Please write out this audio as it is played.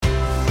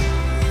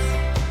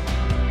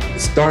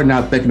Starting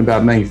out thinking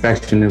about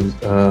manufacturing,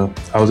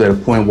 I was at a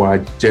point where I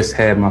just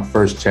had my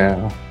first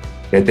child.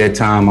 At that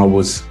time,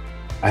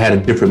 I had a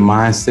different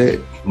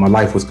mindset. My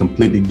life was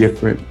completely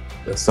different,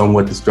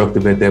 somewhat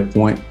destructive at that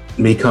point.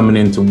 Me coming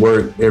into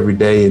work every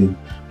day, and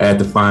I had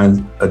to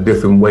find a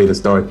different way to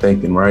start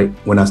thinking, right?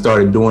 When I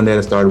started doing that,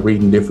 I started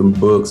reading different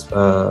books,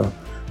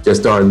 just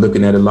started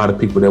looking at a lot of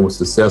people that were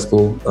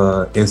successful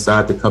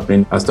inside the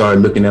company. I started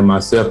looking at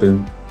myself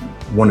and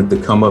wanted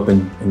to come up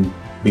and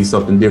be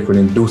something different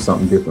and do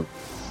something different.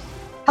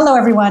 Hello,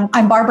 everyone.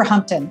 I'm Barbara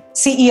Humpton,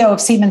 CEO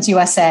of Siemens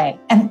USA,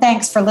 and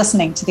thanks for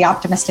listening to The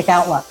Optimistic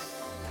Outlook.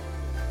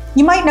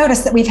 You might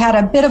notice that we've had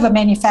a bit of a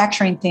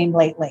manufacturing theme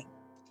lately.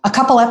 A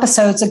couple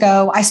episodes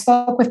ago, I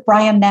spoke with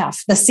Brian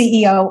Neff, the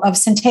CEO of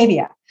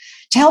Syntavia,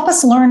 to help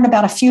us learn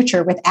about a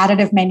future with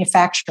additive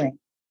manufacturing.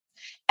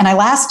 And I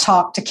last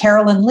talked to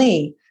Carolyn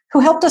Lee, who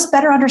helped us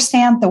better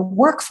understand the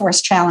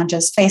workforce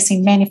challenges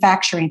facing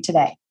manufacturing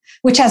today,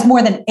 which has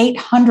more than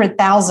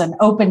 800,000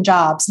 open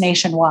jobs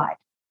nationwide.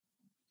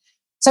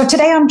 So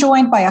today I'm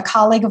joined by a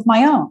colleague of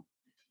my own,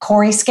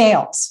 Corey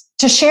Scales,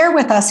 to share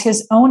with us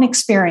his own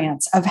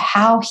experience of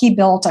how he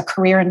built a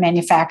career in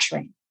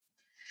manufacturing.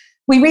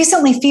 We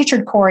recently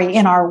featured Corey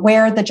in our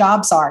Where the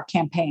Jobs Are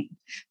campaign,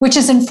 which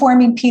is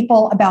informing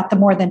people about the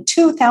more than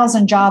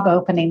 2,000 job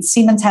openings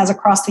Siemens has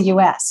across the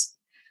US.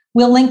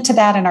 We'll link to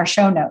that in our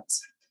show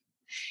notes.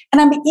 And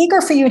I'm eager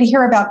for you to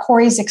hear about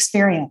Corey's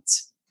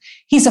experience.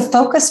 He's a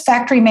focus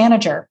factory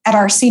manager at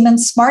our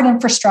Siemens Smart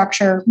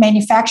Infrastructure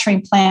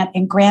manufacturing plant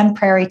in Grand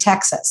Prairie,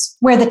 Texas,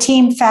 where the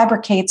team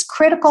fabricates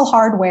critical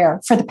hardware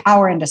for the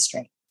power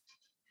industry.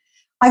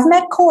 I've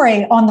met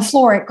Corey on the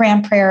floor at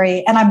Grand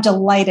Prairie, and I'm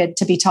delighted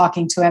to be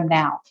talking to him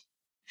now.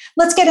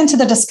 Let's get into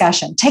the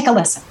discussion. Take a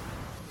listen.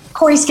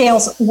 Corey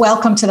Scales,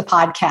 welcome to the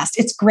podcast.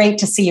 It's great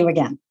to see you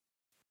again.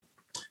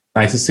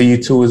 Nice to see you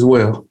too as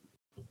well.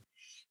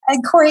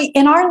 Corey,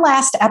 in our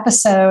last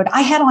episode,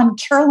 I had on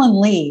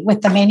Carolyn Lee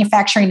with the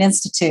Manufacturing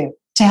Institute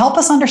to help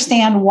us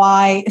understand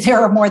why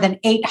there are more than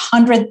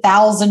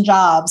 800,000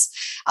 jobs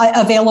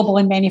available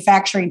in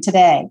manufacturing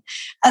today.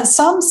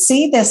 Some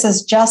see this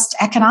as just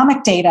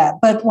economic data,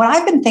 but what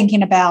I've been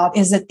thinking about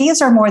is that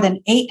these are more than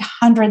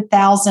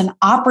 800,000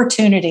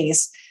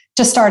 opportunities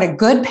to start a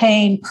good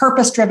paying,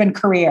 purpose-driven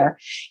career.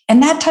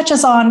 And that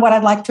touches on what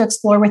I'd like to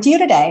explore with you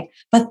today.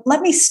 But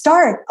let me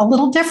start a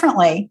little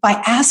differently by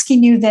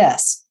asking you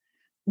this.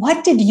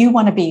 What did you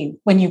want to be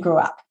when you grew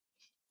up?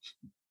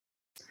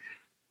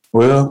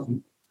 Well,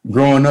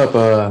 growing up,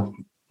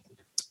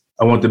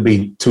 I wanted to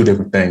be two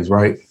different things,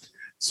 right?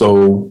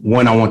 So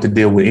one, I wanted to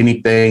deal with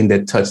anything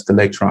that touched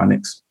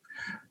electronics.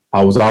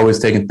 I was always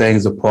taking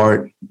things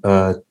apart,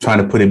 trying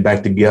to put it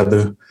back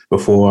together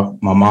before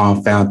my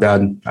mom found out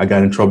and I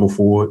got in trouble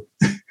for it.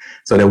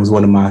 So that was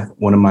one of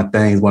my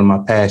things, one of my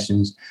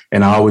passions.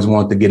 And I always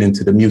wanted to get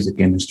into the music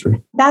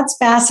industry. That's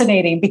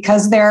fascinating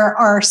because there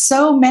are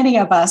so many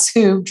of us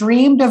who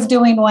dreamed of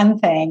doing one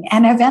thing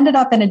and have ended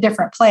up in a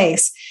different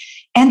place.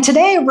 And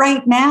today,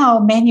 right now,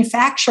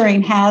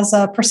 manufacturing has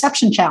a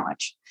perception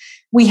challenge.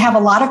 We have a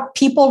lot of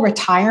people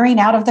retiring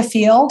out of the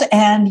field,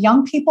 and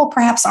young people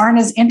perhaps aren't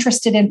as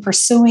interested in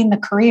pursuing the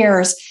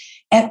careers.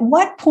 At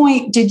what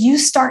point did you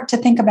start to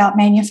think about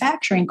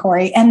manufacturing,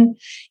 Corey? And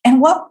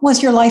what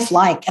was your life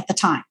like at the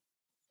time?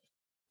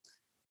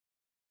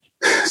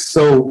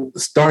 So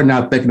starting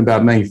out thinking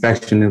about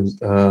manufacturing,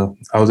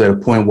 I was at a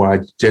point where I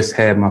just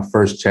had my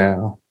first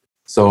child.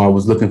 So I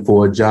was looking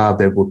for a job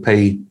that would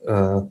pay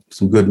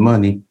some good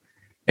money.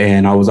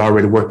 And I was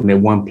already working at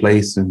one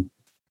place and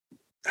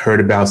heard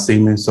about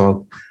Siemens.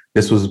 So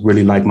this was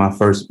really like my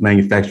first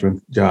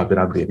manufacturing job that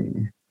I've been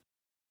in.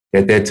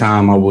 At that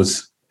time,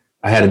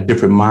 I had a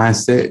different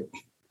mindset.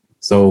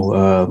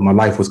 So my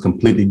life was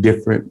completely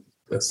different,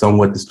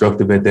 somewhat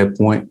destructive at that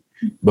point.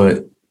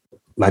 But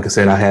like I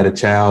said, I had a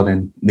child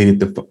and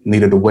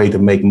needed a way to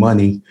make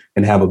money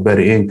and have a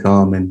better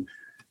income. And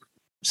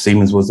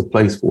Siemens was the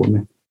place for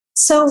me.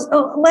 So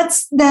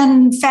let's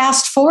then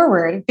fast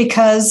forward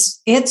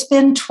because it's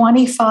been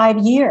 25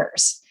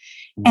 years.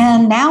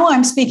 And now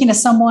I'm speaking to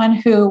someone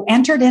who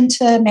entered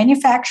into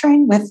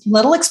manufacturing with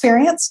little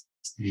experience.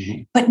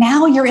 But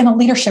now you're in a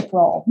leadership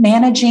role,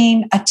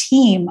 managing a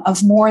team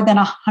of more than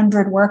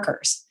 100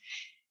 workers.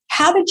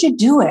 How did you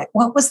do it?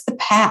 What was the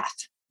path?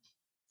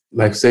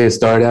 Like I said,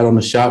 started out on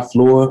the shop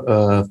floor,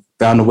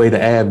 found a way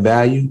to add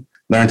value,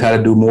 learned how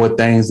to do more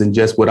things than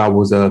just what I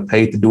was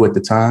paid to do at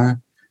the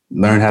time,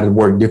 learned how to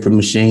work different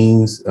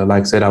machines.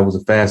 Like I said, I was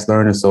a fast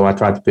learner, so I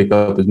tried to pick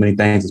up as many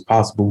things as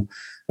possible.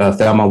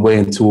 Found my way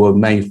into a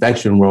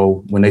manufacturing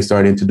role when they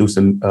started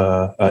introducing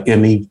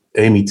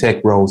ME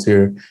Tech roles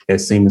here at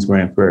Siemens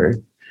Grand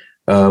Prairie.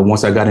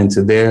 Once I got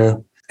into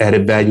there,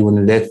 added value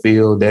into that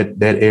field,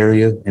 that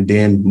area, and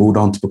then moved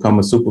on to become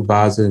a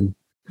supervisor. And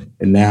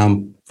now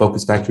I'm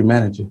focus factory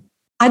manager.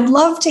 I'd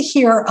love to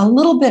hear a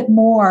little bit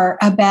more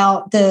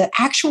about the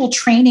actual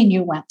training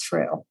you went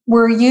through.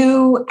 Were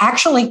you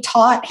actually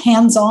taught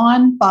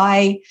hands-on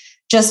by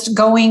just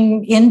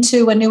going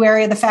into a new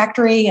area of the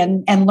factory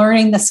and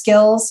learning the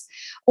skills?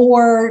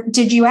 or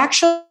did you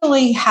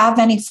actually have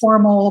any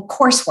formal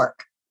coursework?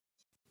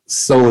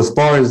 So as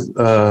far as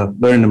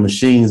learning the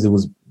machines, it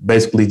was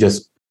basically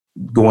just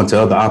going to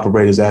other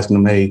operators, asking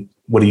them, hey,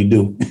 what do you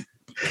do?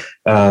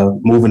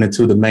 Moving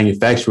into the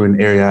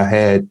manufacturing area, I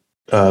had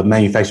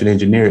manufacturing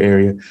engineer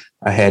area.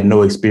 I had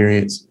no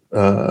experience.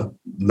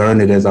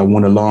 Learned it as I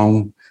went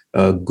along.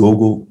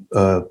 Google,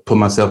 put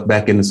myself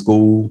back into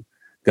school,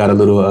 got a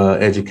little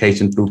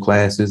education through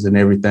classes and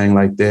everything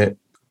like that.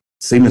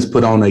 Siemens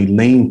put on a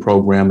lean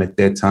program at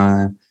that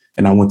time,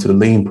 and I went to the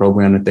lean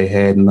program that they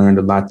had and learned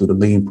a lot through the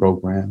lean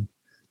program.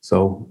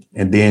 So,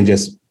 and then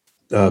just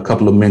a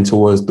couple of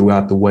mentors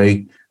throughout the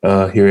way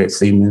here at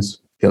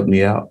Siemens helped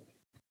me out.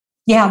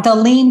 Yeah, the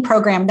lean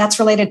program, that's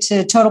related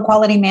to total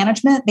quality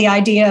management, the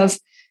idea of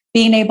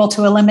being able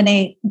to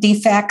eliminate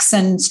defects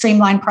and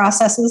streamline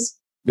processes.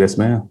 Yes,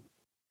 ma'am.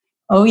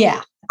 Oh,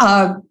 yeah.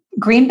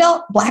 Green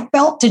belt, black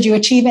belt, did you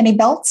achieve any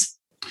belts?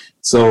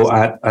 So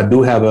I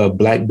do have a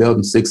black belt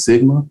in Six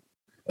Sigma.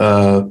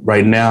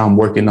 Right now, I'm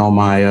working on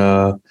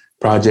my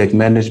project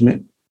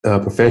management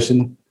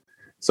profession.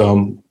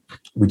 So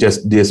we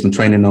just did some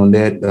training on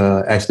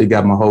that. Actually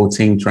got my whole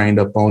team trained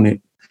up on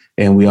it.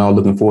 And we all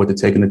looking forward to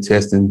taking the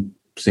test and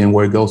seeing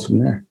where it goes from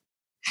there.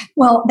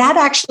 Well, that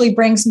actually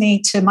brings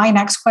me to my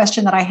next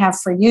question that I have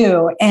for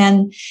you.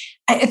 And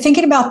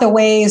thinking about the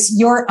ways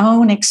your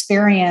own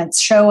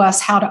experience show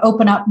us how to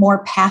open up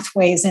more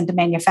pathways into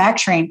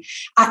manufacturing,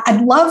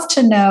 I'd love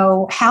to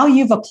know how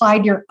you've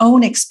applied your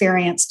own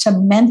experience to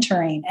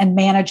mentoring and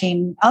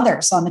managing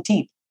others on the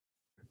team.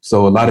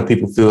 So a lot of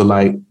people feel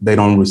like they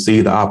don't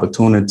receive the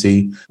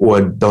opportunity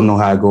or don't know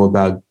how to go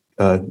about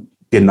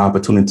getting the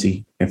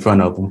opportunity in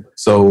front of them.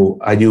 So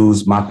I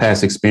use my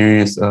past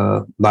experience.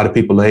 A lot of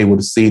people are able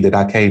to see that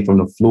I came from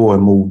the floor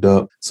and moved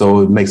up. So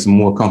it makes them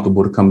more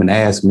comfortable to come and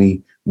ask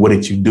me, what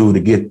did you do to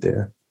get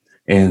there?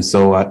 And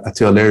so I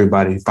tell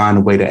everybody, find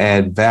a way to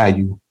add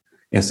value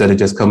instead of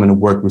just coming to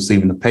work,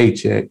 receiving a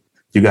paycheck.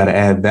 You got to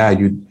add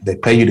value. They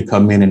pay you to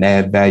come in and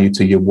add value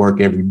to your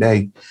work every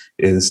day.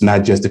 It's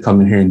not just to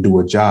come in here and do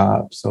a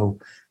job. So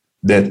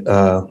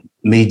that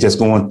me just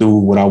going through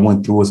what I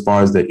went through as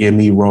far as the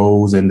ME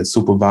roles and the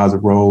supervisor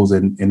roles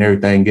and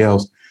everything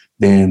else,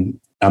 then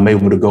I'm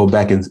able to go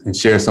back and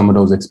share some of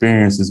those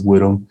experiences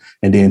with them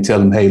and then tell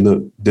them, hey,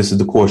 look, this is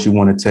the course you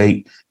want to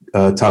take.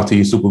 Talk to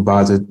your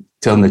supervisor,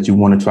 tell them that you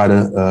want to try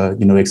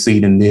to,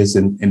 exceed in this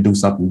and do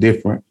something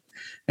different.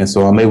 And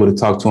so I'm able to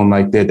talk to them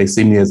like that. They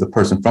see me as a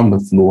person from the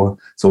floor.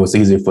 So it's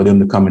easier for them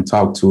to come and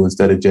talk to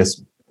instead of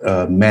just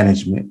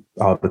management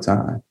all the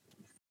time.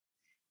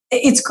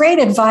 It's great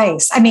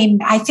advice. I mean,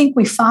 I think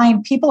we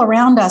find people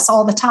around us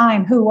all the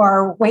time who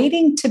are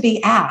waiting to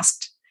be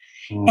asked.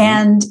 Mm-hmm.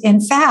 And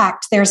in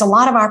fact, there's a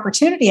lot of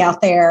opportunity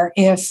out there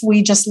if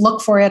we just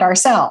look for it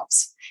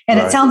ourselves. And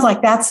Right. It sounds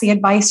like that's the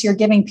advice you're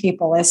giving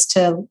people, is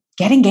to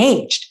get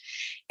engaged.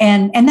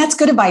 And that's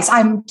good advice.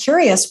 I'm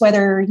curious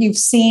whether you've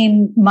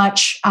seen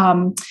much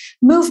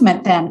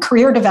movement then,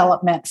 career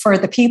development for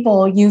the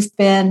people you've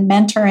been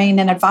mentoring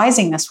and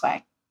advising this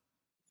way.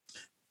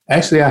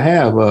 Actually, I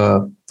have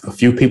a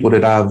few people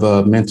that I've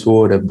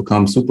mentored have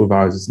become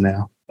supervisors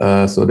now.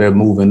 So they're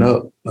moving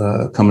up,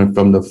 coming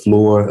from the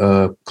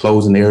floor,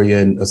 closing area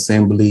and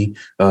assembly,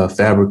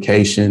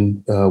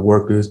 fabrication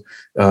workers.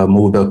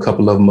 Moved a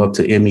couple of them up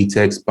to ME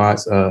tech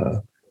spots.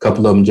 A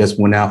couple of them just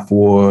went out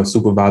for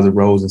supervisor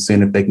roles and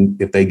seeing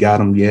if they got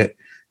them yet.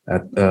 I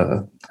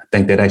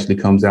think that actually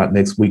comes out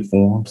next week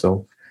for them.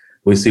 So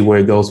we'll see where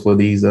it goes for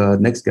these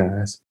next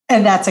guys.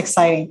 And that's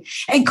exciting.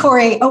 And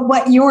Corey,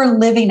 what you're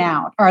living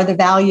out are the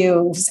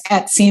values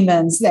at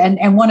Siemens.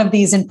 And one of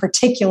these in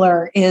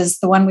particular is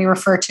the one we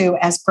refer to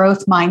as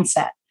growth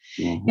mindset.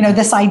 Mm-hmm. You know,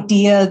 this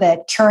idea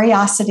that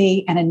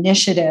curiosity and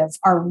initiative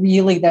are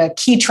really the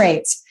key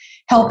traits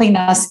helping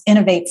us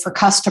innovate for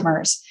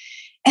customers.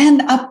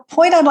 And a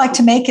point I'd like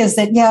to make is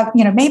that,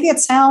 maybe it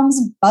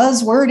sounds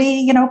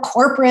buzzwordy,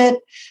 corporate,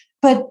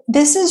 but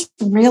this is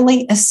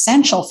really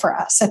essential for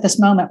us at this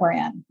moment we're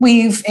in.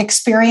 We've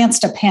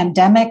experienced a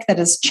pandemic that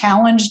has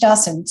challenged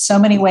us in so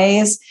many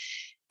ways.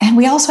 And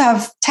we also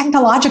have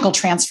technological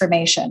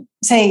transformation,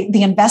 say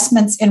the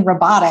investments in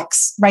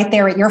robotics right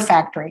there at your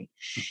factory.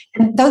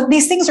 And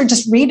these things are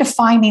just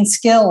redefining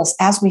skills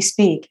as we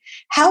speak.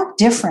 How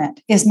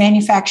different is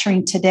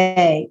manufacturing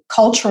today,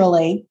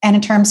 culturally, and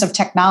in terms of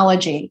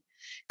technology,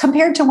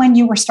 compared to when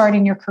you were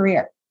starting your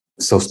career?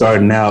 So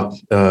starting out,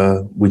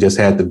 we just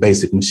had the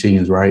basic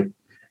machines, right?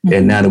 Mm-hmm.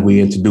 And now that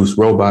we introduced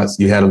robots,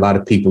 you had a lot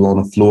of people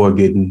on the floor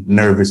getting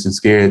nervous and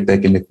scared,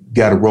 thinking if you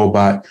got a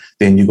robot,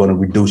 then you're going to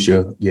reduce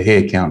your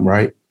head count,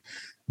 right?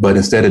 But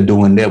instead of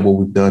doing that, what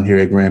we've done here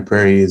at Grand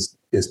Prairie is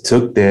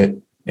took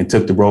that and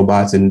took the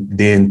robots and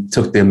then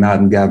took them out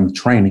and got them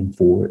training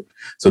for it.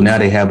 So now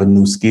they have a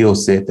new skill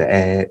set to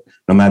add.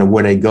 No matter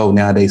where they go,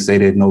 now they say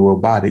there's no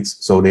robotics.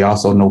 So they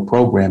also know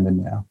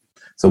programming now.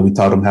 So we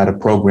taught them how to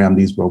program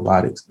these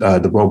robotics,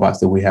 the robots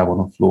that we have on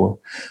the floor.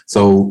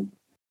 So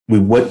we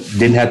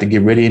didn't have to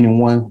get rid of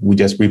anyone. We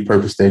just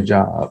repurposed their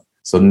job.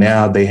 So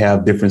now they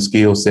have different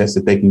skill sets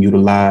that they can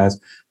utilize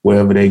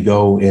wherever they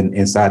go and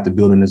inside the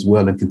building as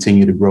well, and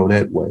continue to grow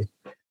that way.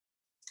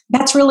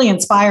 That's really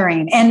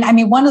inspiring. And I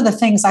mean, one of the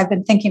things I've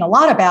been thinking a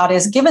lot about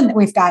is, given that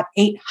we've got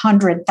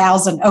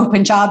 800,000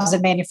 open jobs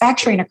in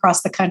manufacturing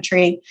across the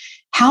country,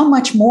 how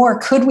much more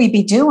could we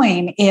be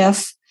doing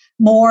if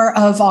more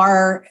of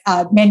our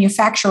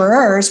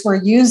manufacturers were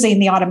using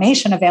the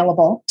automation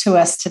available to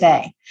us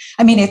today?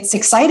 I mean, it's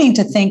exciting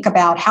to think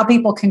about how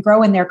people can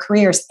grow in their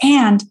careers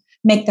and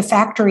make the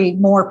factory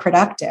more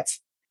productive.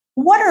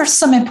 What are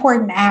some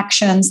important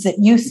actions that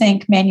you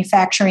think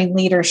manufacturing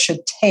leaders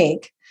should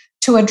take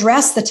to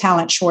address the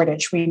talent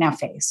shortage we now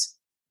face?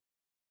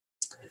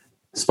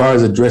 As far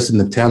as addressing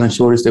the talent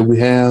shortage that we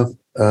have,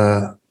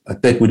 I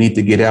think we need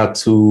to get out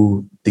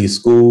to the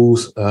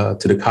schools, to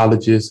the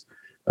colleges,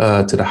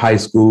 to the high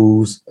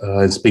schools,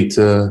 and speak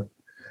to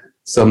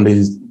some of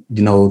these,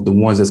 the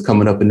ones that's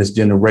coming up in this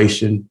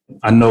generation.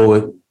 I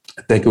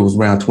think it was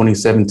around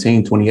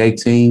 2017,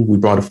 2018. We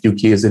brought a few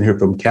kids in here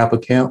from Kappa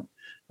Camp.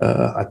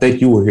 I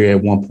think you were here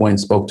at one point and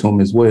spoke to them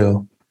as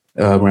well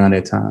around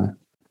that time.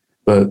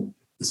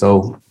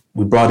 So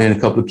we brought in a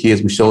couple of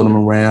kids, we showed them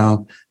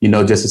around,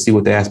 just to see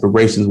what their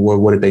aspirations were,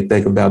 what did they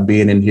think about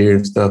being in here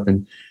and stuff.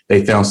 And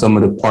they found some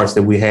of the parts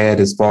that we had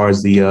as far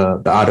as the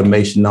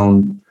automation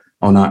on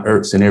our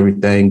ERTs and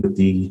everything,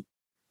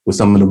 with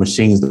some of the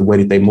machines, the way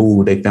that they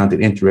move, they found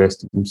it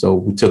interesting. And so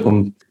we took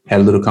them,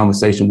 had a little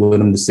conversation with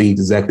them to see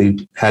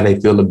exactly how they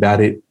feel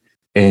about it,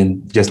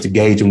 and just to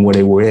gauge them where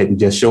they were at, and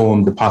just show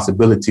them the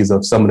possibilities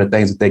of some of the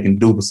things that they can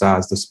do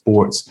besides the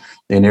sports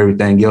and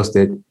everything else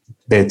that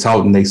they're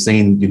taught and they've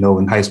seen,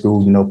 in high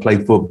school, play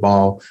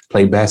football,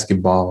 play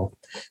basketball.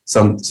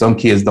 Some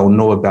kids don't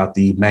know about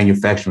the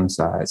manufacturing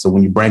side. So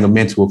when you bring them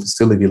into a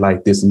facility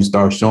like this and you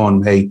start showing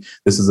them, hey,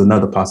 this is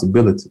another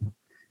possibility,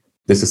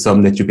 this is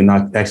something that you can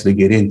actually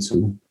get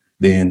into,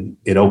 then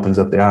it opens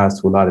up their eyes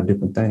to a lot of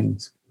different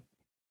things.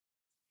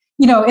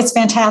 It's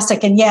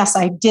fantastic. And yes,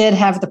 I did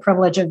have the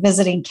privilege of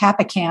visiting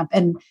Kappa Camp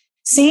and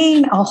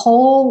seeing a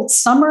whole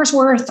summer's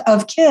worth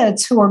of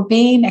kids who are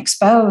being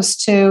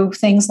exposed to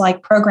things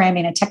like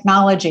programming and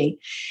technology,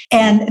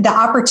 and the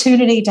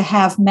opportunity to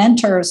have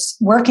mentors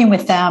working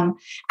with them.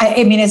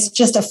 I mean, it's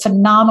just a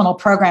phenomenal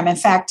program. In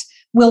fact,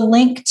 we'll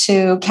link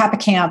to Kappa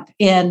Camp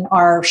in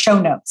our show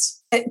notes.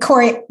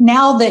 Corey,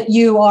 now that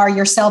you are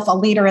yourself a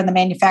leader in the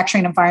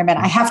manufacturing environment,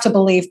 I have to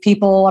believe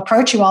people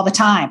approach you all the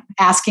time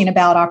asking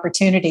about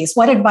opportunities.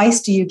 What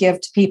advice do you give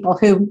to people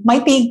who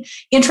might be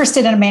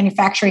interested in a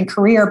manufacturing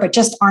career, but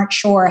just aren't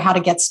sure how to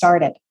get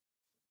started?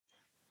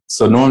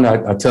 So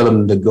normally I tell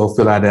them to go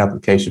fill out an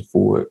application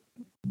for it.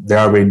 They're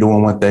already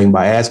doing one thing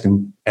by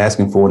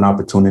asking for an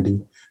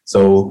opportunity.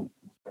 So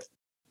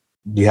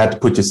you have to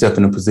put yourself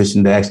in a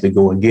position to actually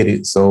go and get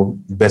it. So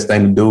the best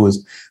thing to do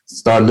is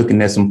start looking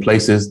at some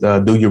places,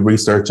 do your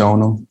research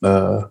on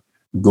them,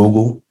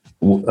 Google,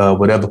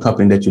 whatever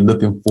company that you're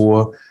looking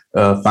for,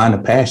 find a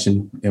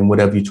passion in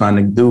whatever you're trying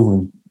to do.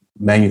 And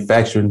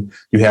manufacturing,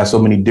 you have so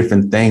many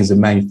different things in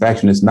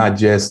manufacturing. It's not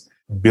just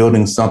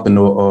building something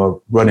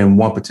or running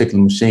one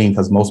particular machine,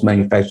 because most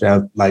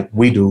manufacturers, like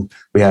we do,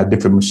 we have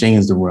different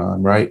machines to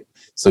run, right?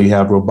 So you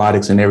have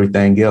robotics and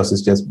everything else.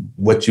 It's just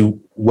what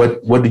do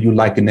you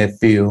like in that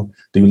field?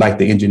 Do you like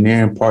the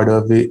engineering part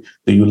of it?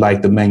 Do you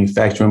like the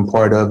manufacturing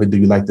part of it? Do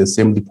you like the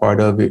assembly part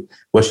of it?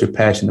 What's your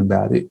passion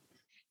about it?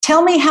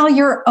 Tell me how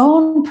your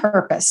own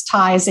purpose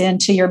ties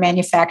into your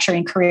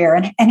manufacturing career,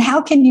 and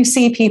how can you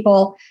see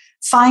people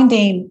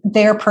finding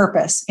their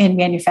purpose in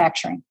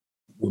manufacturing?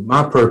 With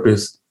my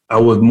purpose, I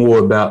was more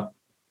about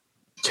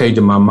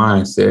changing my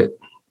mindset,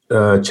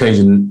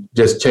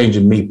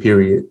 changing me,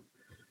 period.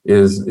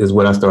 Is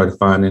what I started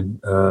finding.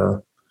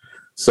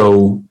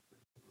 So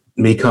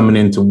me coming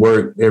into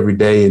work every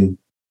day, and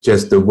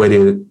just the way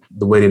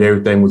that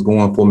everything was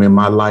going for me in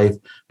my life,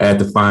 I had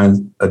to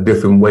find a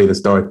different way to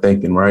start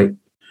thinking, right?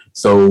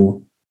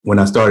 So when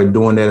I started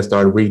doing that, I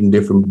started reading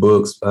different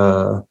books,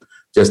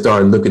 just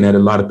started looking at a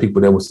lot of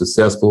people that were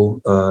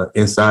successful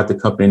inside the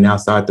company and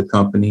outside the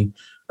company,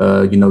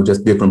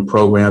 just different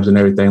programs and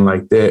everything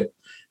like that.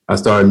 I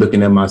started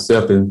looking at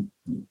myself and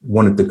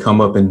wanted to come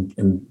up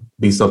and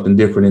be something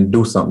different and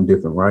do something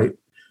different, right?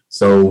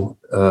 So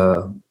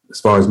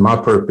as far as my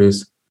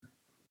purpose,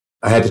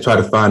 I had to try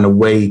to find a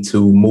way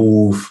to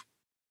move,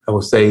 I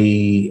would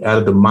say, out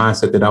of the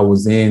mindset that I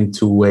was in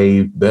to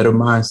a better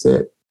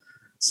mindset,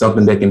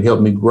 something that can help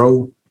me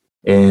grow.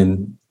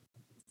 And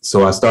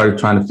so I started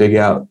trying to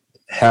figure out,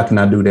 how can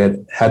I do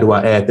that? How do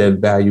I add that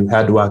value?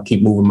 How do I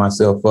keep moving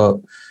myself up?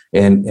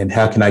 And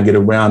how can I get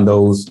around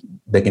those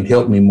that can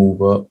help me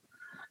move up?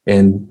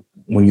 And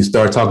when you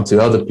start talking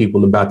to other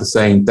people about the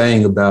same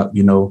thing, about,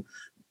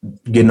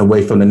 getting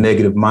away from the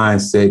negative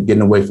mindset,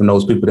 getting away from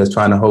those people that's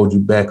trying to hold you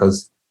back,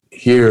 because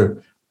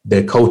here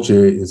that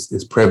culture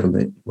is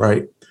prevalent,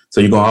 right?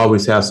 So you're going to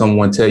always have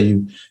someone tell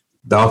you,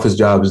 the office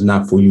job is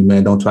not for you,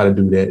 man. Don't try to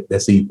do that.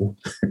 That's evil.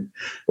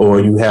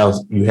 Or you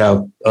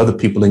have other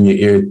people in your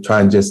ear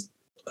trying to just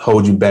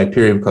hold you back,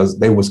 period, because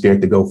they were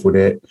scared to go for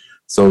that.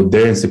 So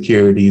their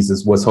insecurities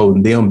is what's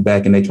holding them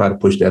back, and they try to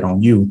push that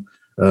on you.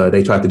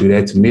 They tried to do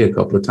that to me a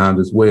couple of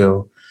times as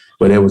well.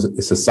 But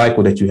it's a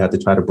cycle that you have to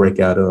try to break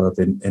out of.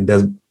 And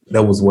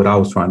that was what I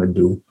was trying to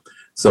do.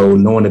 So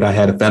knowing that I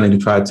had a family to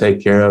try to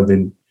take care of,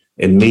 and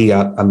me,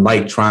 I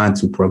like trying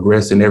to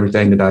progress in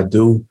everything that I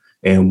do.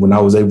 And when I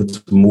was able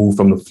to move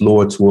from the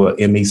floor to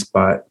a ME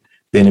spot,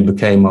 then it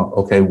became,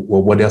 okay,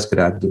 well, what else could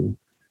I do?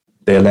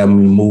 They allowed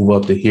me to move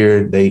up to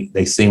here.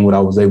 They seen what I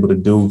was able to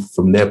do.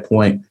 From that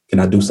point, can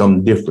I do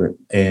something different?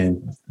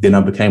 And then I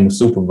became a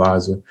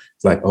supervisor.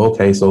 It's like,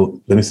 okay, so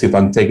let me see if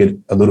I can take it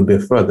a little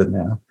bit further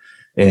now.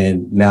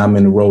 And now I'm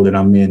in the role that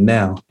I'm in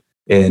now.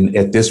 And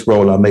at this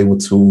role, I'm able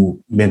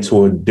to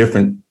mentor in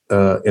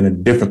a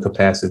different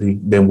capacity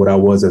than what I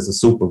was as a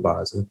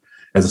supervisor.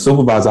 As a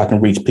supervisor, I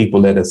can reach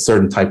people at a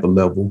certain type of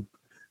level,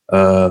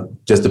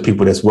 just the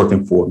people that's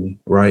working for me,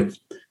 right?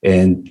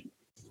 And,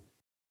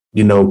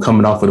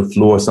 coming off of the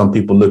floor, some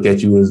people look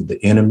at you as the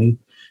enemy.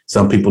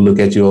 Some people look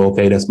at you,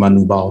 okay, that's my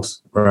new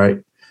boss,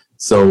 right?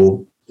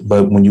 So,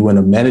 but when you're in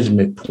a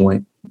management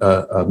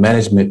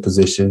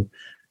position,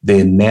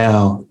 then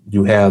now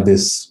you have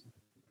this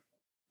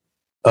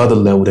other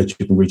level that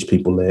you can reach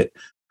people at.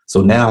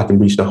 So now I can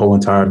reach the whole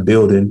entire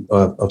building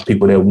of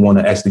people that want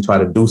to actually try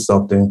to do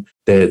something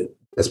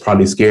that's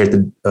probably scared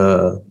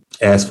to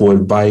ask for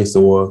advice,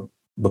 or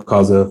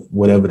because of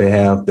whatever they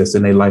have that's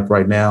in their life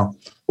right now,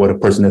 or the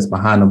person that's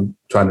behind them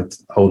trying to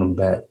hold them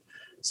back.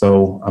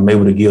 So I'm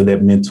able to give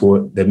that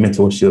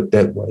mentorship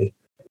that way.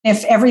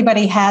 If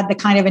everybody had the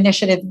kind of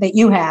initiative that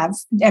you have,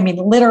 I mean,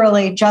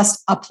 literally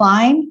just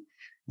applying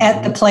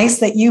at the place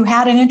that you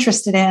had an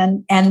interest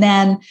in, and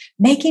then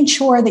making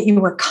sure that you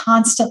were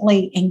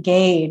constantly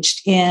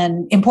engaged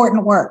in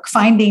important work,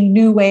 finding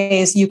new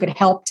ways you could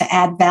help to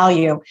add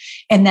value.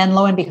 And then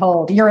lo and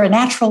behold, you're a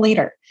natural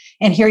leader.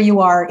 And here you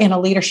are in a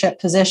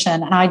leadership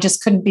position. And I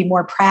just couldn't be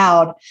more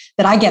proud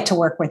that I get to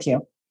work with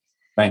you.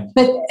 Thanks.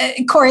 But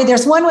Corey,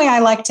 there's one way I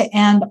like to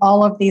end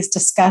all of these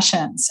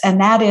discussions,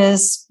 and that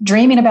is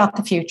dreaming about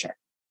the future.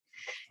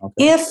 Okay.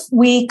 If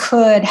we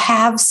could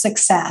have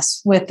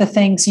success with the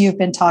things you've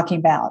been talking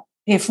about,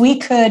 if we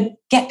could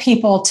get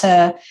people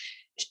to,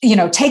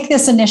 take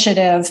this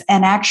initiative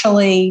and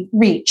actually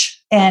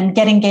reach and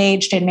get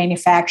engaged in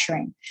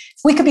manufacturing,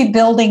 if we could be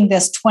building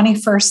this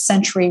 21st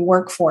century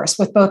workforce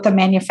with both the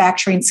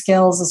manufacturing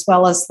skills as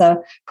well as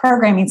the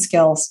programming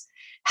skills,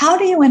 how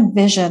do you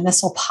envision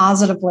this will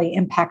positively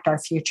impact our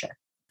future?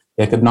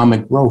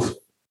 Economic growth.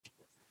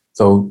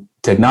 So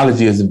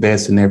technology is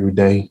advancing every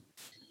day,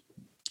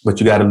 but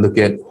you got to look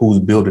at who's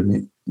building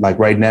it. Like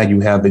right now,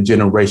 you have the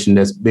generation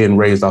that's being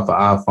raised off of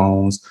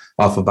iPhones,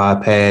 off of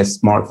iPads,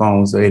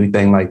 smartphones, or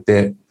anything like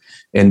that.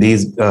 And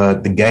these,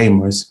 the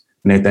gamers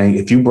and everything,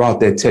 if you brought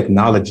that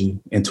technology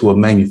into a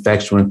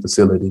manufacturing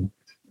facility,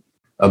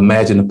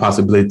 imagine the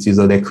possibilities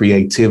of that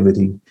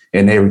creativity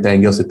and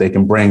everything else that they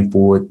can bring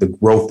forward, the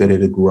growth that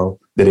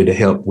it'll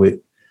help with.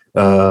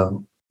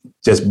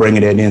 Just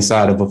bringing that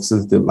inside of a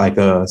system like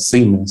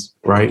Siemens,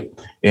 right?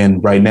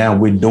 And right now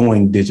we're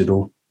doing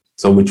digital.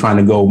 So we're trying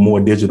to go more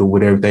digital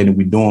with everything that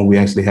we're doing. We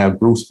actually have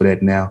groups for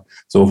that now.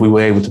 So if we were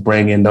able to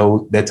bring in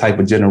that type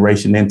of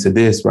generation into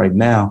this right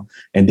now,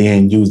 and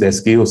then use that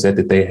skill set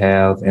that they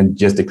have and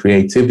just the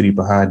creativity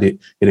behind it,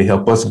 it'll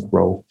help us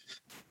grow.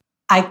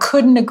 I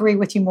couldn't agree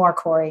with you more,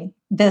 Corey.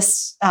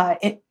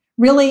 It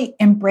really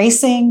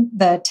embracing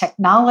the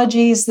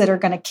technologies that are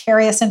going to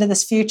carry us into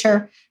this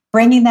future,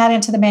 bringing that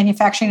into the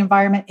manufacturing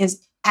environment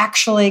is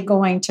actually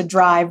going to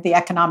drive the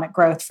economic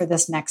growth for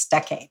this next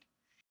decade.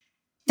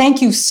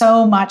 Thank you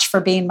so much for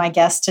being my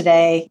guest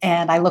today,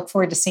 and I look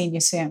forward to seeing you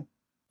soon.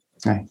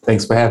 All right,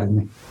 thanks for having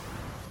me.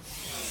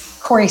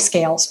 Corey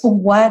Scales,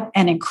 what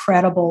an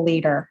incredible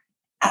leader.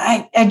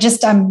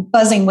 I'm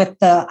buzzing with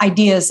the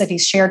ideas that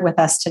he's shared with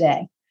us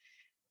today.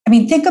 I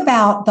mean, think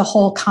about the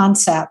whole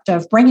concept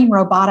of bringing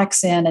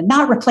robotics in and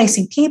not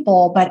replacing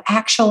people, but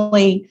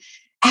actually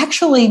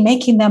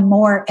making them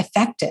more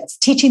effective,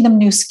 teaching them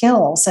new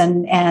skills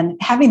and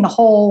having the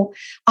whole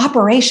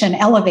operation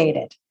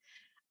elevated.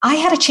 I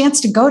had a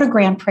chance to go to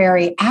Grand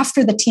Prairie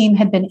after the team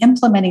had been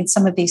implementing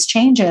some of these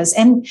changes.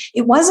 And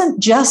it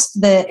wasn't just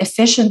the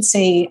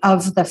efficiency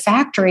of the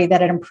factory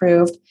that had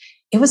improved.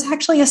 It was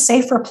actually a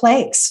safer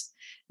place.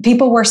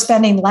 People were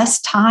spending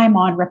less time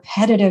on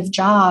repetitive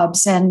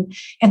jobs and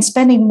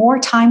spending more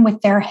time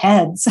with their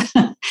heads.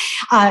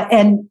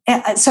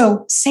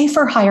 So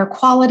safer, higher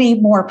quality,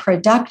 more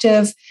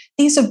productive.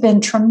 These have been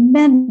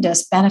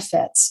tremendous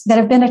benefits that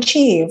have been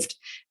achieved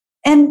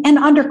and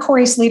under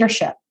Corey's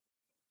leadership.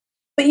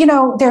 But,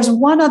 there's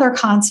one other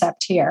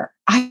concept here.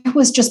 I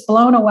was just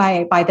blown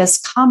away by this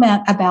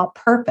comment about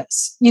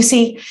purpose. You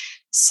see,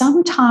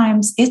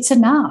 sometimes it's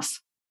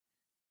enough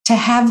to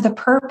have the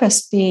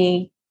purpose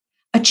be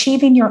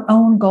achieving your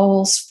own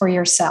goals for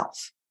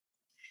yourself.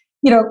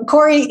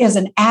 Corey is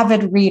an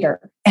avid reader.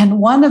 And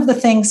one of the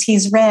things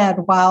he's read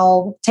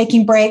while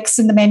taking breaks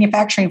in the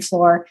manufacturing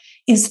floor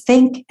is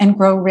Think and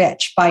Grow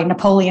Rich by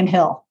Napoleon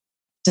Hill.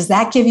 Does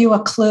that give you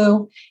a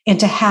clue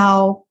into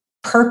how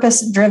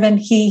purpose-driven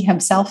he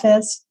himself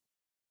is?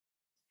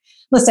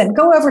 Listen,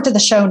 go over to the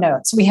show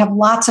notes. We have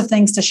lots of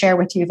things to share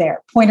with you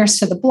there. Pointers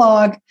to the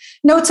blog,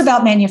 notes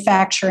about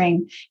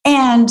manufacturing,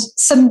 and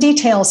some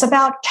details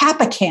about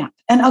Kappa Camp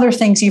and other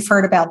things you've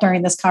heard about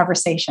during this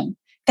conversation.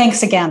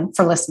 Thanks again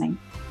for listening.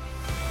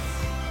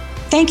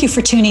 Thank you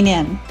for tuning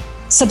in.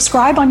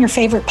 Subscribe on your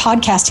favorite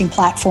podcasting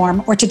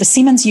platform or to the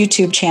Siemens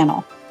YouTube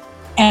channel.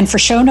 And for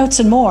show notes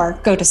and more,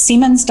 go to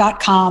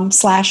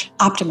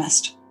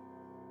siemens.com/optimist.